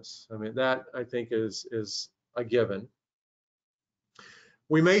stimulus. I mean, that I think is a given.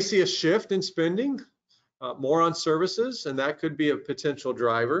 We may see a shift in spending, more on services, and that could be a potential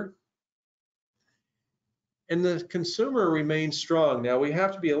driver. And the consumer remains strong. Now, we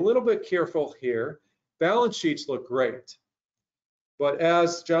have to be a little bit careful here. Balance sheets look great. But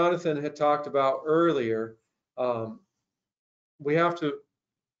as Jonathan had talked about earlier, we have to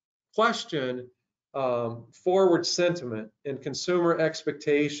question forward sentiment and consumer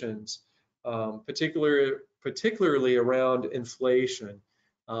expectations, particularly around inflation.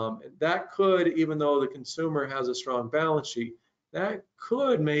 That could, even though the consumer has a strong balance sheet, that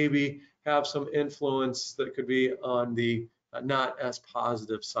could maybe have some influence that could be on the not as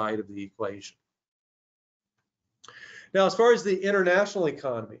positive side of the equation. Now, as far as the international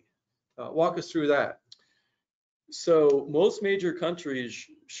economy, walk us through that. So most major countries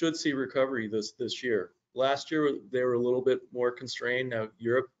should see recovery this year. Last year, they were a little bit more constrained. Now,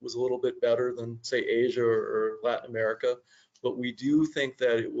 Europe was a little bit better than, say, Asia or Latin America, but we do think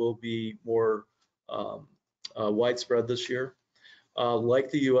that it will be more widespread this year. Like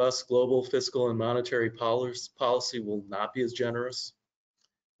the US, global fiscal and monetary policy will not be as generous.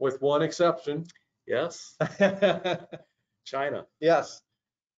 With one exception. Yes. China. Yes,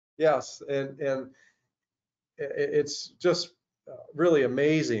 yes, and it's just really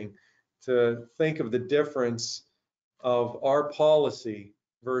amazing to think of the difference of our policy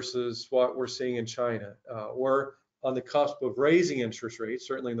versus what we're seeing in China. We're on the cusp of raising interest rates.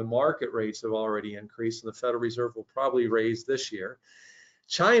 Certainly the market rates have already increased, and the Federal Reserve will probably raise this year.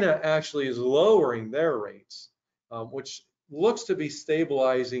 China actually is lowering their rates, which looks to be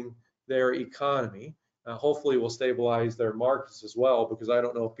stabilizing their economy. Hopefully will stabilize their markets as well, because I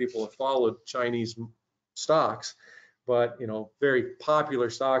don't know if people have followed Chinese stocks, but you know, very popular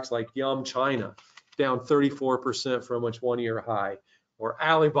stocks like Yum China down 34% from its one-year high, or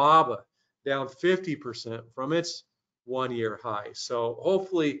Alibaba down 50% from its one-year high. So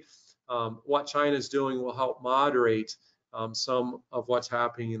hopefully what China is doing will help moderate some of what's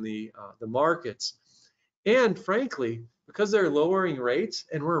happening in the markets. And frankly, because they're lowering rates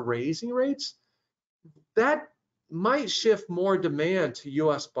and we're raising rates, that might shift more demand to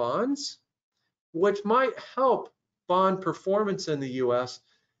US bonds, which might help bond performance in the US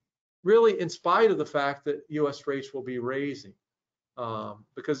really in spite of the fact that US rates will be raising.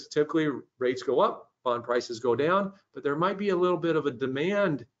 Because typically rates go up, bond prices go down, but there might be a little bit of a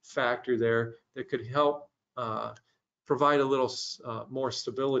demand factor there that could help provide a little more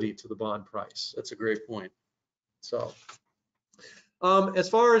stability to the bond price. That's a great point. So as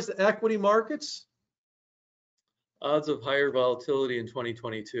far as the equity markets, odds of higher volatility in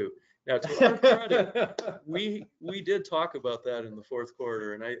 2022. Now, to our credit, we did talk about that in the fourth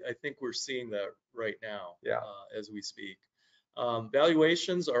quarter, and I think we're seeing that right now as we speak.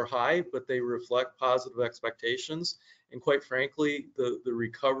 Valuations are high, but they reflect positive expectations, and quite frankly, the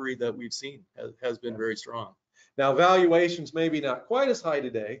recovery that we've seen has been very strong. Now, valuations maybe not quite as high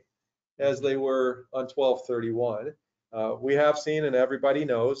today as they were on 12/31. We have seen, and everybody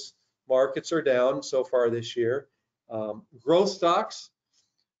knows, markets are down so far this year. Growth stocks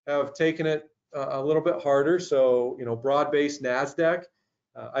have taken it a little bit harder. So, broad-based NASDAQ,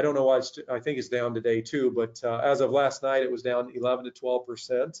 I don't know why I think it's down today too, but as of last night, it was down 11 to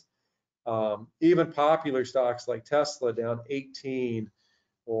 12%. Even popular stocks like Tesla down 18,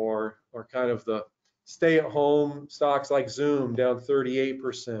 or kind of the stay-at-home stocks like Zoom down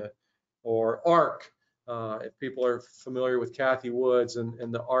 38%, or ARK. If people are familiar with Kathy Woods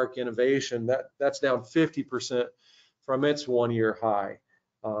and the ARK innovation, that's down 50% from its one-year high.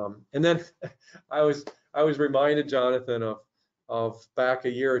 And then I was reminded, Jonathan, of back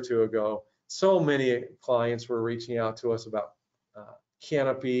a year or two ago, so many clients were reaching out to us about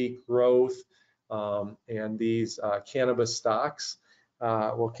Canopy Growth and these cannabis stocks.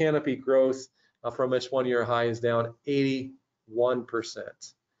 Well, Canopy Growth from its one-year high is down 81%.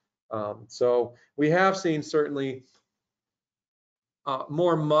 So we have seen certainly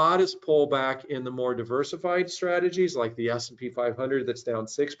more modest pullback in the more diversified strategies like the S&P 500 that's down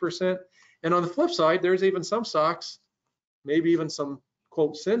 6%. And on the flip side, there's even some stocks, maybe even some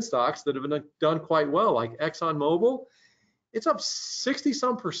quote sin stocks that have done quite well, like ExxonMobil. It's up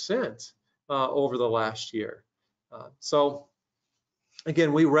 60-some% over the last year. So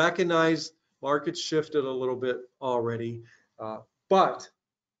again, we recognize markets shifted a little bit already, but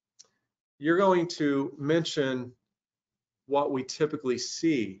you're going to mention what we typically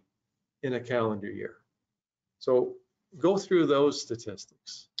see in a calendar year. So go through those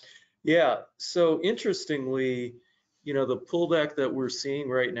statistics. Yeah, so interestingly, the pullback that we're seeing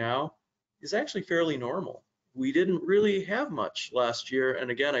right now is actually fairly normal. We didn't really have much last year, and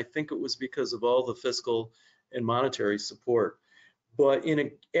again, I think it was because of all the fiscal and monetary support. But in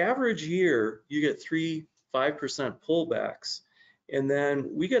an average year, you get 3-5% pullbacks, and then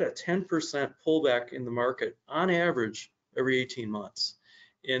we get a 10% pullback in the market on average every 18 months.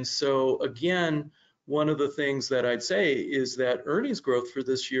 And so again, one of the things that I'd say is that earnings growth for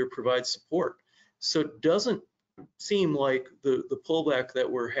this year provides support. So it doesn't seem like the pullback that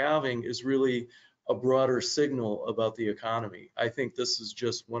we're having is really a broader signal about the economy. I think this is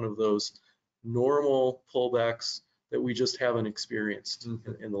just one of those normal pullbacks that we just haven't experienced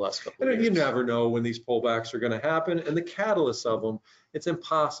in the last couple of years. You never know when these pullbacks are going to happen, and the catalysts of them, it's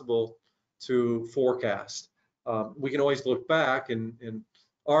impossible to forecast. We can always look back and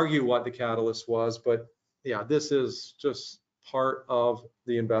argue what the catalyst was, but yeah, this is just part of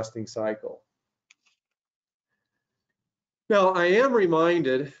the investing cycle. Now, I am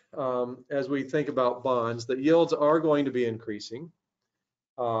reminded as we think about bonds that yields are going to be increasing.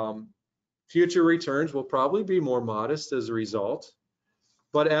 Future returns will probably be more modest as a result.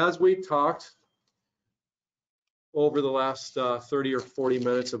 But as we talked over the last 30 or 40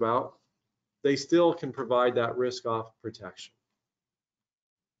 minutes about, they still can provide that risk-off protection.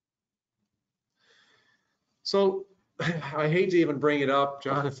 So I hate to even bring it up,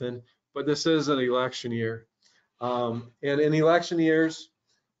 Jonathan, but this is an election year. And in election years,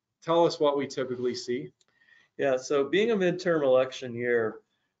 tell us what we typically see. Yeah, so being a midterm election year,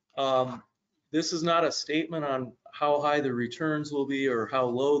 this is not a statement on how high the returns will be or how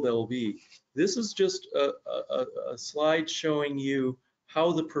low they'll be. This is just a slide showing you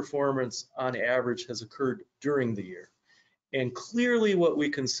how the performance on average has occurred during the year. And clearly what we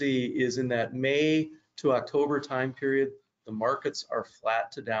can see is in that May to October time period, the markets are flat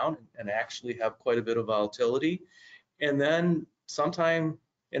to down and actually have quite a bit of volatility. And then sometime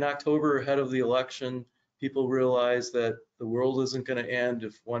in October ahead of the election, people realize that the world isn't going to end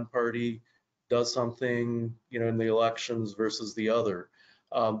if one party does something, in the elections versus the other.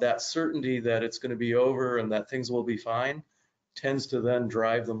 That certainty that it's going to be over and that things will be fine tends to then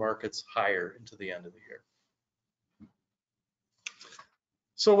drive the markets higher into the end of the year.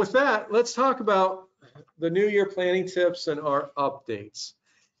 So with that, let's talk about the new year planning tips and our updates.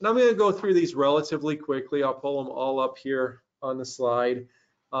 And I'm going to go through these relatively quickly. I'll pull them all up here on the slide.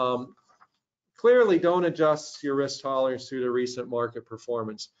 Clearly don't adjust your risk tolerance due to recent market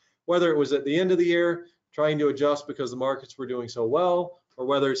performance. Whether it was at the end of the year, trying to adjust because the markets were doing so well, or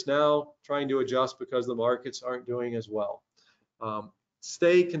whether it's now trying to adjust because the markets aren't doing as well.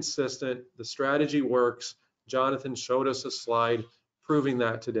 Stay consistent. The strategy works. Jonathan showed us a slide proving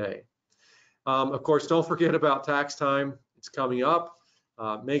that today. Of course, don't forget about tax time. It's coming up.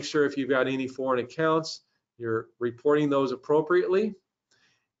 Make sure if you've got any foreign accounts, you're reporting those appropriately.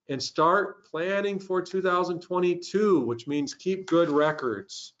 And start planning for 2022, which means keep good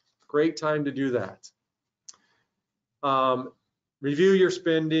records. Great time to do that. Review your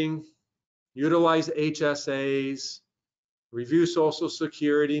spending, utilize HSAs, review Social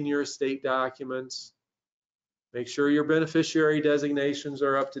Security in your estate documents, make sure your beneficiary designations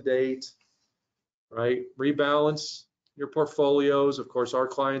are up to date, right? Rebalance your portfolios. Of course, our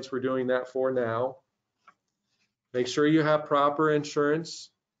clients we're doing that for now. Make sure you have proper insurance.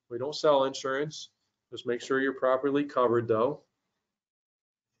 We don't sell insurance. Just make sure you're properly covered though.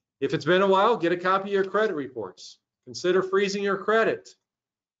 If it's been a while, get a copy of your credit reports. Consider freezing your credit.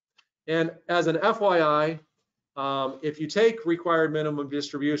 And as an FYI, if you take required minimum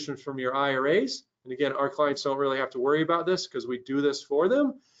distributions from your IRAs, and again, our clients don't really have to worry about this because we do this for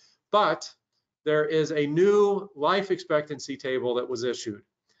them, but there is a new life expectancy table that was issued.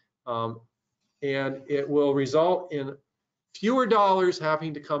 And it will result in fewer dollars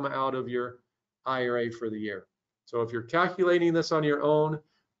having to come out of your IRA for the year. So if you're calculating this on your own,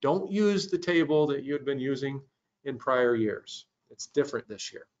 don't use the table that you had been using in prior years. It's different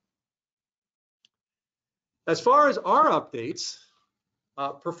this year. As far as our updates,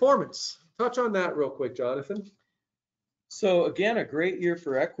 performance, touch on that real quick, Jonathan. So again, a great year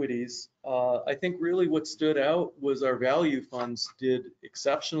for equities. I think really what stood out was our value funds did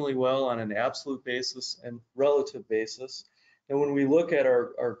exceptionally well on an absolute basis and relative basis. And when we look at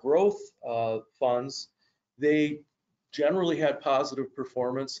our growth funds, they generally had positive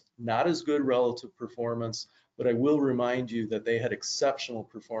performance, not as good relative performance, but I will remind you that they had exceptional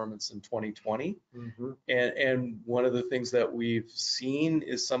performance in 2020. Mm-hmm. And one of the things that we've seen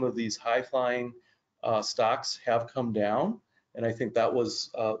is some of these high-flying stocks have come down, and I think that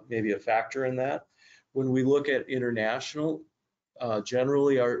was maybe a factor in that. When we look at international,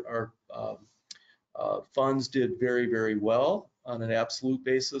 generally our funds did very, very well on an absolute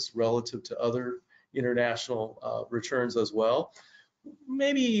basis relative to other international returns as well.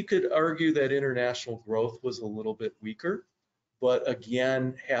 Maybe you could argue that international growth was a little bit weaker, but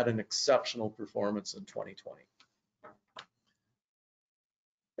again, had an exceptional performance in 2020.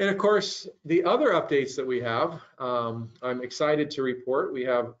 And of course, the other updates that we have, I'm excited to report we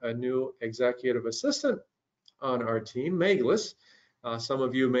have a new executive assistant on our team, Meglis. Some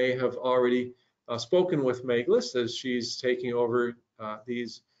of you may have already spoken with Meglis as she's taking over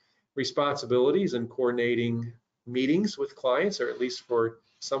these responsibilities and coordinating meetings with clients, or at least for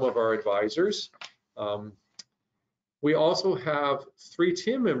some of our advisors. We also have 3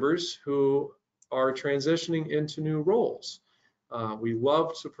 team members who are transitioning into new roles. We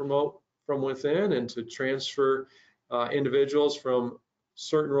love to promote from within and to transfer individuals from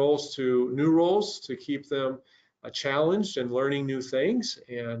certain roles to new roles to keep them challenged and learning new things.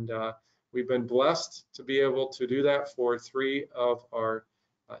 And we've been blessed to be able to do that for 3 of our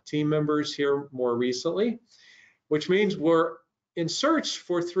team members here more recently, which means we're in search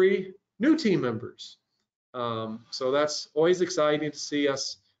for 3 new team members. So that's always exciting to see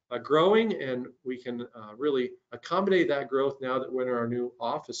us growing, and we can really accommodate that growth now that we're in our new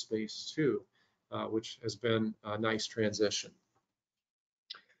office space too, which has been a nice transition.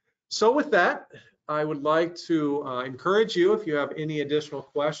 So with that, I would like to encourage you, if you have any additional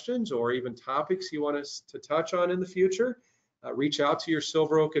questions or even topics you want us to touch on in the future, reach out to your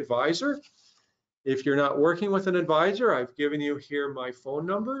SilverOak advisor. If you're not working with an advisor, I've given you here my phone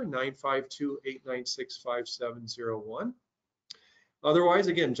number, 952-896-5701. Otherwise,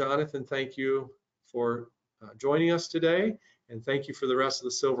 again, Jonathan, thank you for joining us today, and thank you for the rest of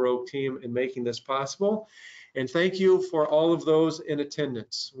the SilverOak team in making this possible. And thank you for all of those in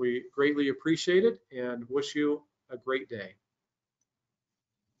attendance. We greatly appreciate it and wish you a great day.